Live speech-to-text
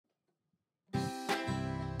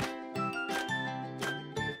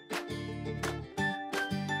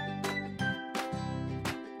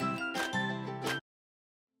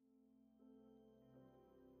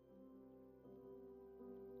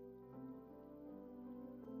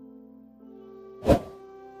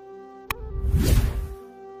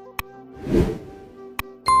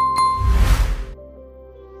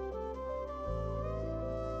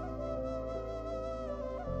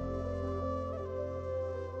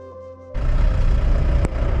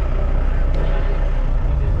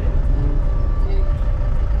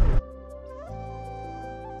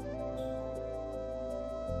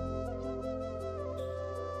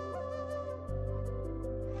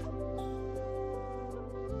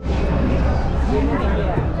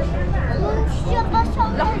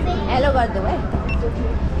Hello गर्दौ है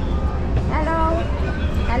hello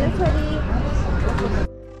hello छोरी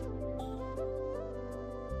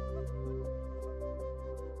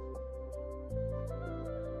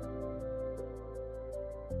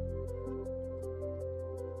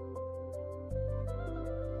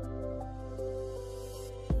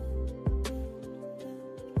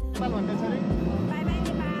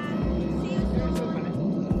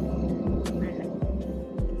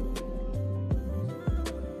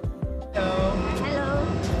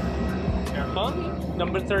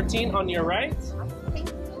Number 13 on your right.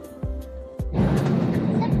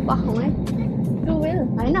 Wow, two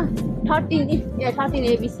wheel, I know. 13, yeah, 13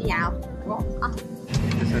 ABC out.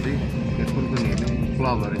 Sorry, that's one thing.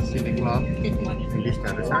 Club or city club. English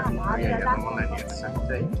terus. Yeah, online ya.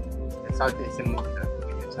 Saya South Asian mode.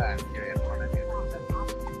 Saya here online ya.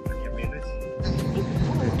 Dia manage.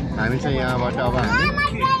 Kami चाहिँ यहाँबाट अब हामी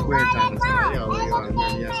कुवेत जानु छ है अब यो हामी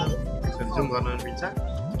यहाँ छ यसरी जुम गर्न मिल्छ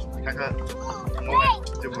ठ्याक्क मलाई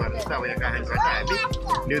जुम गर्नु छ अब यहाँ काठमाडौँबाट हामी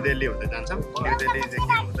न्यू दिल्ली हुँदै जान्छौँ न्यू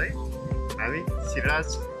दिल्लीदेखि हुँदै हामी सिराज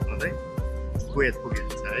हुँदै कुवेत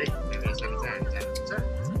पुगिन्छ है यसरी चाहिँ हामी जानुहुन्छ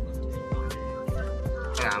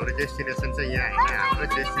तर हाम्रो डेस्टिनेसन चाहिँ यहाँ हैन हाम्रो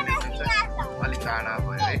डेस्टिनेसन चाहिँ अलि टाढा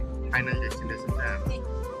भयो है फाइनल डेस्टिनेसन चाहिँ हाम्रो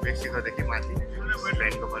मेक्सिकोदेखि माथि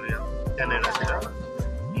भ्यान्कुभर क्यानाडातिर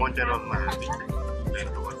मोन्ट्रियलमा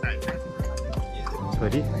भ्यान्कुभर चाहिँ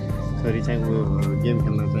छोरी चाहिँ ऊ गेम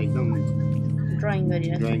खेल्न चाहिँ एकदम ड्राइङ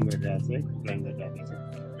गरिरहेको छ है ड्राइङ गरिरहेको छ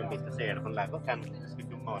त्यस्तो चाहिँ हेडफोन लगाएको कान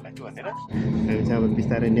स्पिकरमा होला कि भनेर हामी चाहिँ अब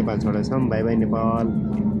बिस्तारै नेपाल छोड्दैछौँ बाई बाई नेपाल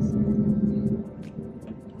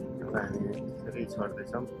अब हामी यसरी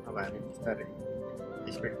छोड्दैछौँ अब हामी बिस्तारै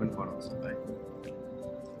स्पिड पनि बढाउँछौँ है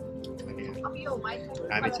अनि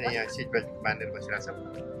हामी चाहिँ यहाँ सिट बेल्ट बाँधेर बसिरहेको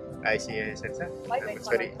छौँ आइसी यहाँ यसरी छ हाम्रो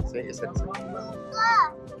छोरी चाहिँ यसरी छ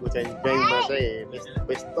ऊ चाहिँ ड्राइङमा चाहिँ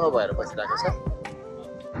व्यस्त भएर बसिरहेको छ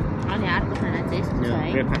अनि अर्को खाना चाहिँ यस्तो छ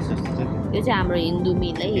है ब्रेकफास्ट जस्तो छ यो चाहिँ हाम्रो हिन्दू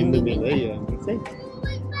मिल है हिन्दू मिल है यो हाम्रो चाहिँ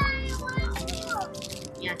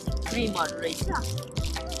यहाँ चाहिँ क्रिमहरू रहेछ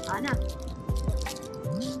होइन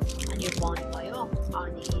अनि यो बन भयो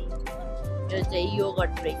अनि यो चाहिँ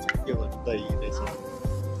योगर्ट रहेछ यो दही रहेछ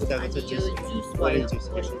उताको चाहिँ यो जुस भयो जुस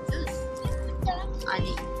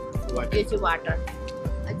अनि यो चाहिँ वाटर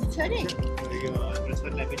अझै छोरी यो हाम्रो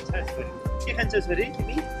छोरीलाई पनि छ छोरी के खान्छौ छोरी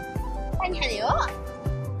तिमी पानी खाने हो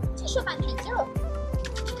चिसो पानी खान्छौ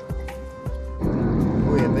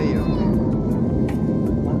ओ यतै हो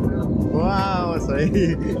वाउ सही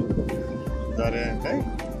जरे है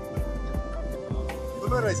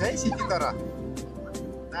कुन रहेछ है सिकी तर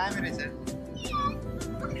दामी रहेछ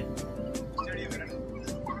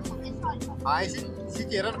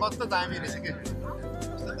सिकी हेर कस्तो दामी रहेछ के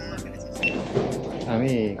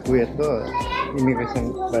हामी कुवेतको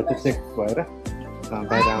इमिग्रेसनबाट चेक भएर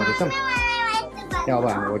बाहिर आउँदैछौँ त्यहाँ अब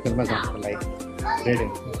हामी होटलमा जानुको लागि रेडी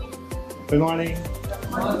हुन्छ गुड मर्निङ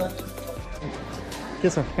के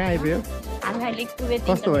छ कहाँ आइपुग्यो हामी अहिले कुवेत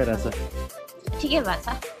कस्तो भइरहेछ ठिकै भएको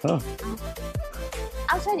छ हो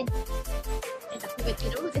आउँछ नि यता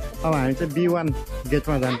कुवेततिर अब हामी चाहिँ B1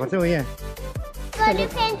 गेटमा जानुपर्छ हो यहाँ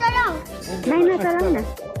नाइना चलाउ न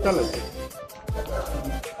चलो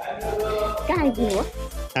कहाँ आइपुग्नु हो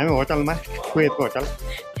हामी होटलमा कुवेतको होटल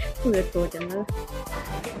कुवेतको होटलमा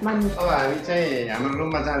अब हामी चाहिँ हाम्रो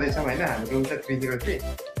रुममा जाँदैछौँ होइन हाम्रो रुम चाहिँ 303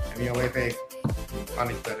 हामी यो वाइफाई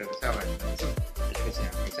कनेक्ट गरेर चाहिँ अब हामी जान्छौँ त्यसपछि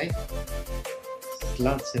हामी चाहिँ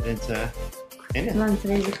लन्च रहेछ होइन लन्च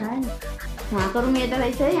रहेछ उहाँको रुम यता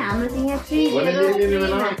रहेछ है हाम्रो चाहिँ यहाँ फ्री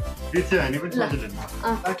हामी पनि सजिलो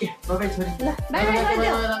ओके बाई छोरी ल बाई बाई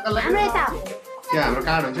गरिदेऊ हाम्रो यता यो हाम्रो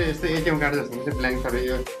कार्ड हुन्छ यस्तो एटिएम कार्ड जस्तो हुन्छ ब्ल्याङ्क तर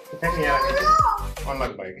यो ठ्याक्कै यहाँ राखेको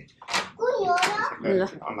अनलक भयो कि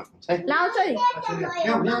अनलक हुन्छ है ल आउँछ नि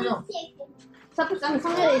सबै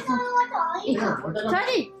सँगसँगै रहेछ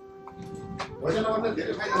छोरी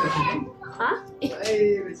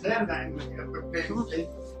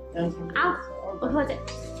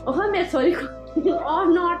ओहो मेरो छोरीको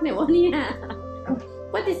नअट्ने हो नि यहाँ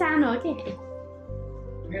कति सानो हो कि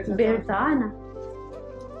बेड छ होइन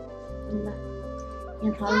ल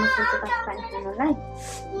यहाँ थर्मोसको पानी खानुलाई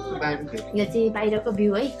यो चाहिँ बाहिरको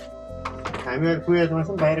भ्यू है हामी कुवेतमा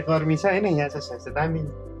चाहिँ बाहिर गर्मी छ होइन यहाँ चाहिँ दामी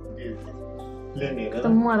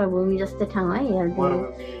मरुभूमि जस्तै ठाउँ है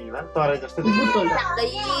तराई जस्तो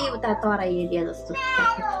उता तराई एरिया जस्तो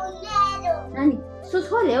नानी सुस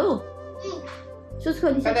खोले हौ सुस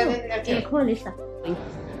खोलिस् त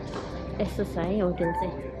यस्तो छ है होटल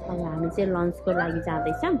चाहिँ अब हामी चाहिँ लन्चको लागि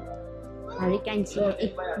जाँदैछौँ हामी कान्छी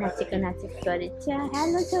नाचेको गरेछ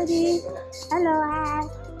हेलो छोरी हेलो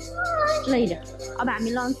ल अब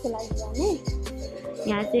हामी लन्चको लागि जाने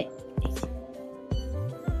यहाँ चाहिँ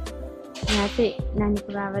यहाँ चाहिँ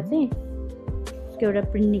नानीको बाबा चाहिँ एउटा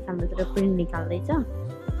प्रिन्ट निकाल्दैछ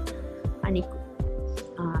अनि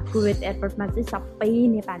कुवेत एयरपोर्टमा चाहिँ सबै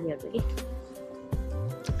नेपालीहरू के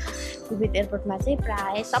कुवेत एयरपोर्टमा चाहिँ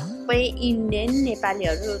प्राय सबै इन्डियन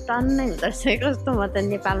नेपालीहरू टन्नै हुँदो रहेछ कस्तो म त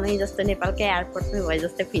नेपालमै जस्तो नेपालकै एयरपोर्टमै भए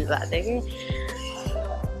जस्तै फिल भएको थियो कि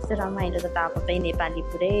कस्तो रमाइलो त अब चाहिँ नेपाली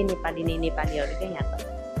पुरै नेपाली नै नेपालीहरू क्या यहाँ त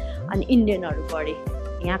अनि इन्डियनहरू बढी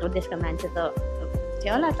यहाँको देशको मान्छे त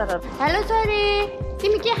थियो होला तर हेलो छोरी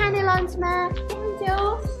तिमी के खाने लन्चमा के खान्छौ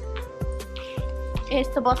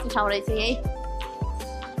यस्तो बस्ने ठाउँ रहेछ यही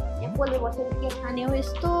यहाँ कसले बसेर के खाने हो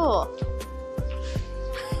यस्तो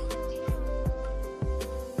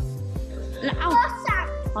ल आऊ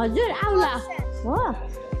हजुर आऊ ल हो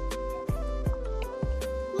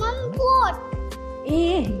ए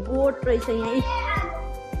बोट रहेछ यहाँ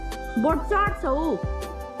बोट चढ्छ हो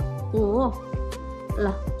ल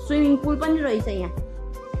स्विमिङ पुल पनि रहेछ यहाँ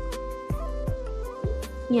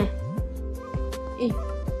ए यहाँ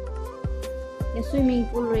स्विमिङ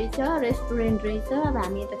पुल रहेछ रेस्टुरेन्ट रहेछ अब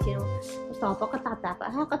हामी यता छेउ कस्तो हपक्क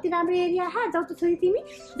तातो कति राम्रो एरिया जाऊ त छोरी तिमी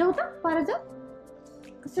जाऊ त पर जाऊ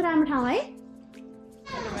कस्तो राम्रो ठाउँ है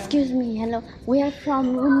Excuse me, hello. We are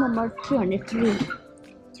from room number 303.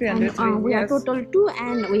 303. We are total 2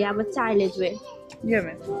 and we have a child as well. Yeah,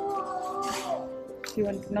 man. You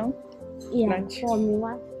want to know? Yeah, Lunch. for me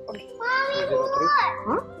one. Okay.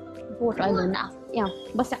 Huh? Boat I don't know. Yeah,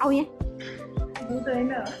 basta out yeah.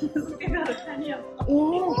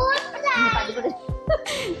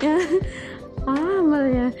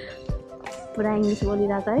 मलाई यहाँ पुरा English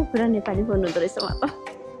बोलिरहेको है पुरा नेपाली बोल्नु हुँदो रहेछ म त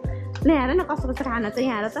ल हेर न कस्तो कस्तो खाना चाहिँ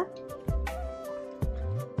यहाँ त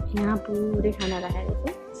यहाँ पुरै खाना राखेको छ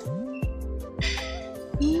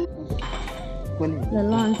ल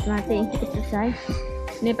लन्चमा चाहिँ यस्तो छ है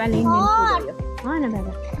नेपाली इन्डियन फुड हो न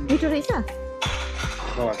बाबा मिठो रहेछ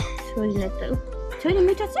छोरीलाई त छोरी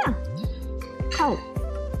मिठो छ खाऊ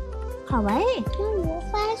खाऊ है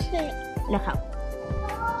ल खाऊ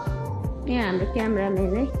यहाँ हाम्रो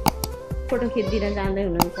क्यामेराम्यान है फोटो खिचिदिएर जाँदै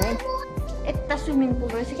हुनुहुन्छ है यता स्विमिङ पुल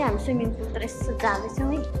रहेछ कि हामी स्विमिङ पुल त यसो जाँदैछौँ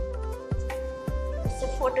है यसो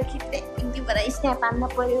फोटो खिच्दै एकदिन भएर स्न्याप हान्न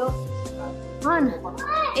पर्यो हो न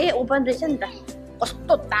ए ओपन रहेछ नि त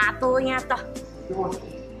कस्तो तातो यहाँ त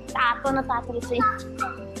तातो न तातो रहेछ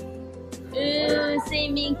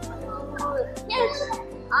स्विमिङ पुल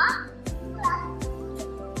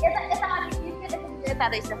यता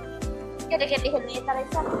रहेछ केटाकेटी खेल्ने यता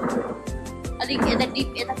रहेछ अलिक यता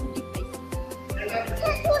डिप यता डिप रहेछ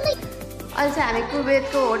अहिले चाहिँ हामी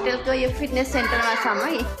कुवेतको होटेलको यो फिटनेस सेन्टरमा छौँ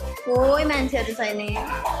है कोही मान्छेहरू छैन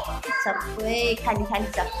सबै खाली खाली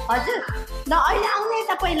छ हजुर ल अहिले आउने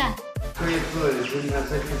यता पहिला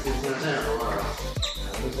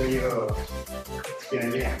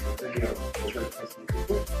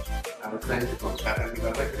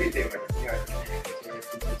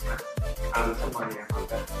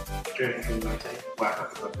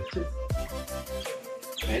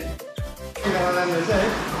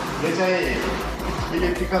यो चाहिँ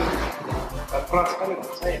इलेक्ट्रिकल क्रस पनि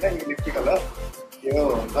हुन्छ होइन इलेक्ट्रिकल हो यो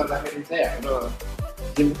गर्दाखेरि चाहिँ हाम्रो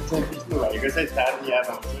जुन चाहिँ बिच्नु भएको चाहिँ चार्ज याद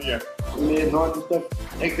आउँछ यो उसले ननस्टप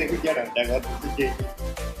 1 देखि 1.5 घन्टा गर्नु चाहिँ केही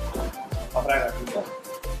खतरा गरिदिन्छ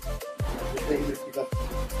यो इलेक्ट्रिकल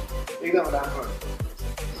एकदम राम्रो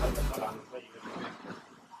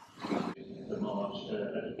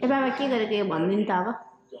ए बाबा के गरेको यो भनिदिनु त अब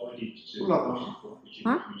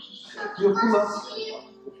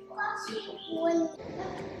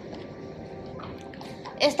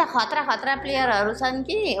यस्ता खतरा खतरा प्लेयरहरू छन्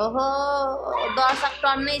कि ओहो दर्शक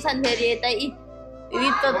टन्नै छन् फेरि यता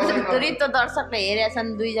रित्तो दर्शकले हेरेका छन्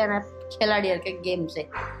 2 जना खेलाडीहरूको गेम चाहिँ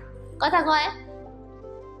कता गए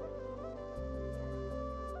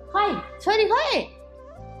खै छोरी खै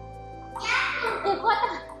कता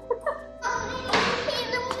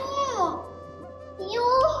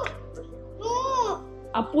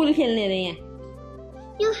अब पुल खेल्ने रे यहाँ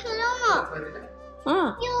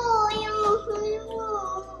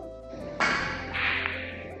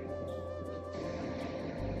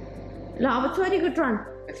ल अब छोरीको टर्न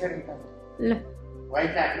ल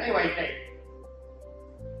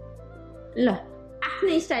ल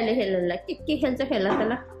आफ्नै स्टाइलले खेल्नु ल के खेल्छ खेल त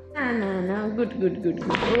ल न गुड गुड गुड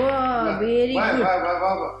गुड ओ भेरी गुड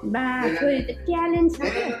बा छोरी त ट्यालेन्ट छ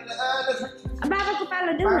बाबाको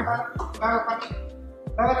पालो देऊ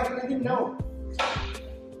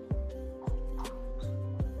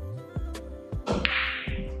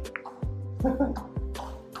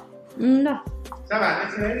न ल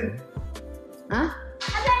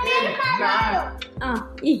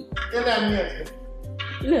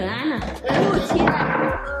ल आना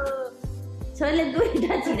छोरीले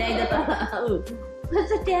दुईटा छिराइदियो त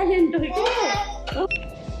कस्तो ट्यालेन्ट हो के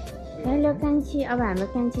हेलो कान्छी अब हाम्रो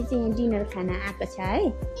कान्छी चाहिँ यहाँ डिनर खान आएको छ है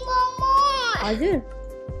हजुर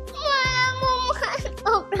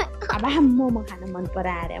अब मोमो खान मन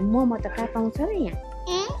परायो अरे मोमो त कहाँ पाउँछ र यहाँ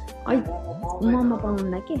मोमो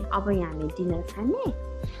पाउँदैन के अब यहाँ हामी डिनर खाने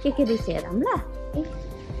के रहेछ हेरौँ ल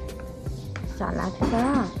सलाद छ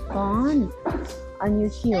कर्न अनि यो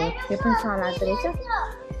के हो त्यो पनि सलाद रहेछ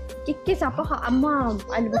के छ पख म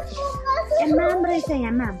अहिले बोक्छु माम रहेछ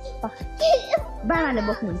यहाँ माम बाबाले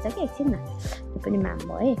बोक्नुहुन्छ कि एकछिन न त्यो पनि माम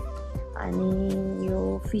भयो है अनि यो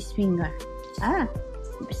फिस फिङ्गर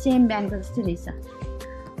सेम ब्यान्डको जस्तो रहेछ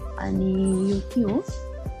अनि यो के हो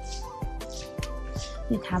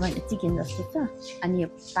यो थाहा भएन चिकन जस्तो छ अनि यो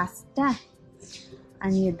पास्ता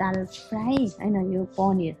अनि यो दाल फ्राई होइन यो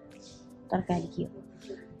पनिर तरकारी के हो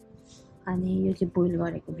अनि यो चाहिँ बोइल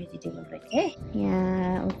गरेको भेजिटेबल रहेछ है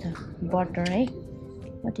यहाँ उता बटर है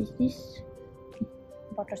वाट इज दिस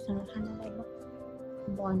बटरसँग खानलाई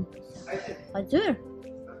बन हजुर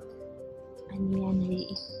अनि यहाँनिर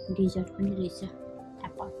डिजर्ट पनि रहेछ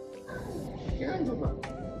एप्पल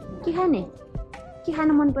के खाने के खान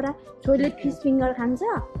मन परा छोरीले फिस फिङ्गर खान्छ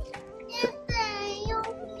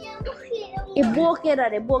ए बोकेर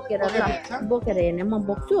अरे बोकेर ल बोकेर हेर्ने म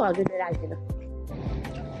बोक्छु हजुरले राखिदिनु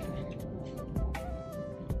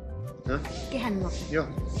के खानु यो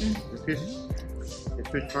फिस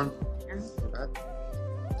कन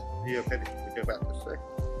यो फेरि त्यो बात छ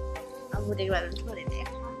अब उडेको बारे छोरे नि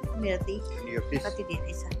मेरो त कति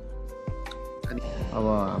धेरै छ अब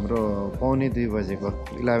हाम्रो पौने 2 बजेको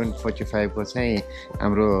 11:45 को चाहिँ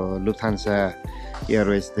हाम्रो लुफ्थान्सा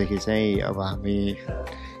एयरवेजदेखि चाहिँ अब हामी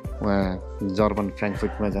वहाँ जर्मन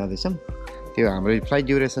फ्र्याङ्कफर्टमा जाँदैछौँ त्यो हाम्रो फ्लाइट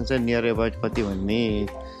ड्युरेसन चाहिँ नियर अबाउट कति भन्ने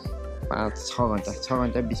 5-6 घन्टा 6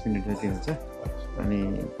 घन्टा 20 मिनट जति हुन्छ अनि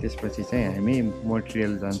त्यसपछि चाहिँ हामी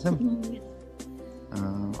मोन्ट्रियल जान्छौँ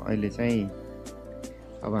अहिले चाहिँ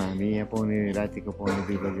अब हामी यहाँ रातिको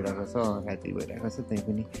 2:45 बजिरहेको छ राति भइरहेको छ त्यही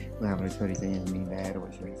पनि हाम्रो छोरी चाहिँ यहाँ मिलाएर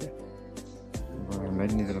बसिरहेको छ अब हामीलाई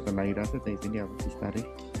निद्रा त लागिरहेको छ त्यही पनि अब बिस्तारै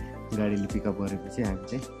गाडीले पिकअप गरेपछि हामी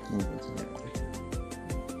चाहिँ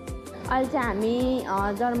अहिले चाहिँ हामी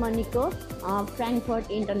जर्मनीको फ्र्याङ्कफर्ट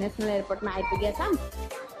इन्टरनेसनल एयरपोर्टमा आइपुगेका छौँ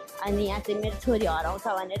अनि यहाँ चाहिँ मेरो छोरी हराउँछ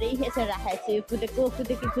भनेर यसरी राखेको छु यो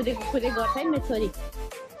कुदेको गर्छ है मेरो छोरी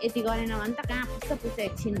यति गरेन भने त कहाँ पुग्छ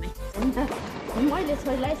एकछिनमै अन्त मैले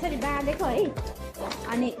छोरीलाई यसरी बाँधेको है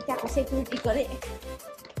अनि त्यहाँको सेक्युरिटीको अरे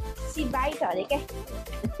सी बाइट अरे क्या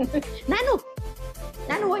नानु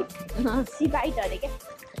वेट सी बाइट अरे क्या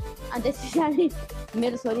अन्त त्यसरी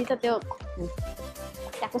मेरो छोरी त त्यो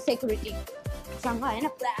त्यहाँको सेक्युरिटीसँग होइन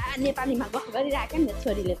पुरा नेपालीमा गफ गरिरहेको मेरो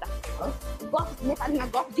छोरीले त नेपालीमा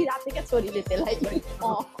गफ दिइरहेको थियो क्या छोरीले त्यसलाई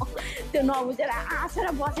त्यो नबुझेर हाँसेर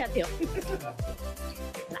बसेको थियो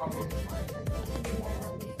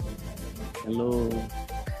हेलो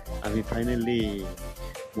हामी फाइनल्ली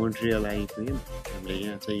मोन्ट्रियल आइपुग्यौँ हामीले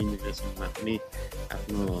यहाँ चाहिँ इमिग्रेसनमा पनि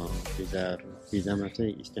आफ्नो भिजामा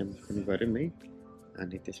चाहिँ स्ट्याम्प पनि गऱ्यौँ है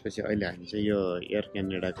अनि त्यसपछि अहिले हामी चाहिँ यो एयर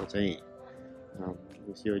क्यानाडाको चाहिँ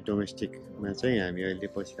यो डोमेस्टिकमा चाहिँ हामी अहिले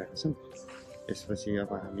बसिरहेको छौँ त्यसपछि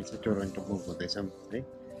अब हामी चाहिँ टोरन्टो मुभ हुँदैछौँ है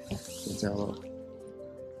यो चाहिँ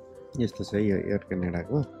अब यस्तो छ यो एयर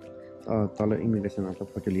क्यानाडाको तल इमिग्रेसनमा त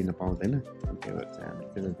फोटो लिन पाउँदैन त्यही भएर चाहिँ हामी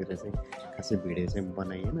त्यतातिर चाहिँ खासै भिडियो चाहिँ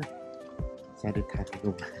बनाइएन साह्रै थाकेको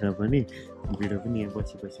भएर पनि भिडियो पनि यहाँ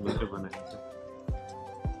बसी मात्रै बनाएको छ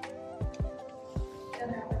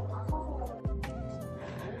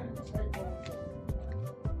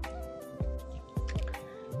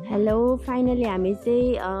हेलो फाइनली हामी चाहिँ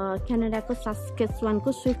क्यानाडाको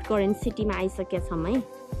सास्केचुवानको स्विफ्ट सिटीमा आइसकेका छौँ है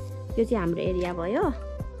यो चाहिँ हाम्रो एरिया भयो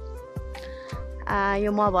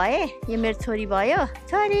यो म भएँ यो मेरो छोरी भयो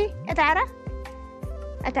छोरी यता आएर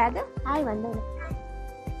हाई भन्दैन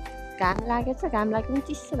घाम लागेको छ घाम लाग्यो पनि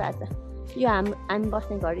चिसो भएको छ यो हामी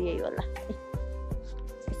बस्ने घर यही होला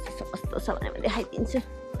कस्तो छ भने म देखाइदिन्छु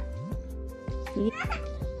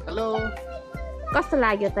हेलो कस्तो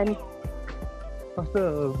लाग्यो त नि कस्तो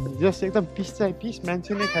जस एकदम पिस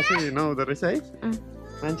मान्छे नै खासै नहुँदो रहेछ है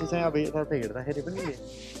मान्छे चाहिँ अब यता हिँड्दाखेरि पनि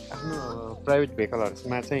आफ्नो प्राइभेट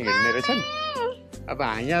भेहिकलहरूमा चाहिँ हिँड्ने रहेछन् अब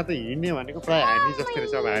यहाँ त हिँड्ने भनेको प्रायः हामी जस्तो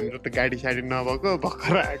रहेछ अब हाम्रो त गाडी साडी नभएको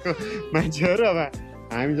भर्खर आएको मान्छेहरू अब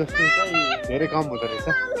हामी जस्तो चाहिँ धेरै कम हुँदो रहेछ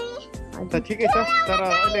त ठिकै छ तर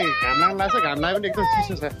अहिले घाम लाग्छ घाम लाग्यो पनि एकदम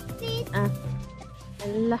चिसो छ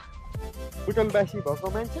ल बुटोलबासी भएको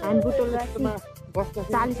मान्छे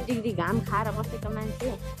 40 डिग्री घाम खाएर बसेको मान्छे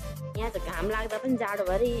यहाँ त घाम लाग्दा पनि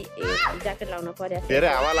जाडोभरि ज्याकेट लाउन पर्यो धेरै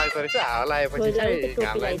हावा लाग्दो रहेछ हावा लागेपछि चाहिँ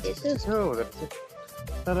घाम लाग्छ हुँदो रहेछ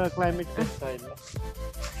तर क्लाइमेट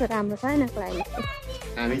त्यस्तो राम्रो छैन क्लाइमेट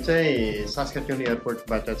चाहिँ हामी चाहिँ सास्काटुन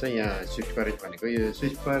एयरपोर्टबाट चाहिँ यहाँ स्विफ्ट करेन्ट भनेको यो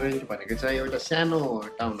स्विफ्ट करेन्ट भनेको चाहिँ एउटा सानो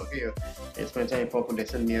टाउन हो कि यो यसमा चाहिँ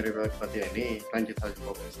पपुलेसन नियर अबाउट कति होइन 20,000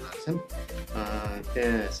 पपुलेसनहरू छन्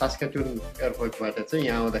त्यहाँ सास्काटुन एयरपोर्टबाट चाहिँ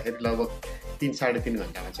यहाँ आउँदाखेरि लगभग 3-3.5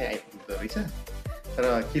 घन्टामा चाहिँ आइपुग्दो रहेछ तर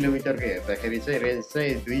किलोमिटरको हेर्दाखेरि चाहिँ रेन्ज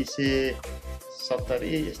चाहिँ 270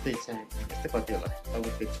 यस्तै चाहिँ यस्तै कति होला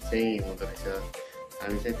लगभग त्यति चाहिँ हुँदो रहेछ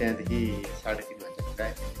हामी चाहिँ त्यहाँदेखि 3.5 घन्टा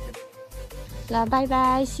आइपुग्यौँ ल by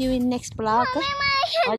by C you in next blog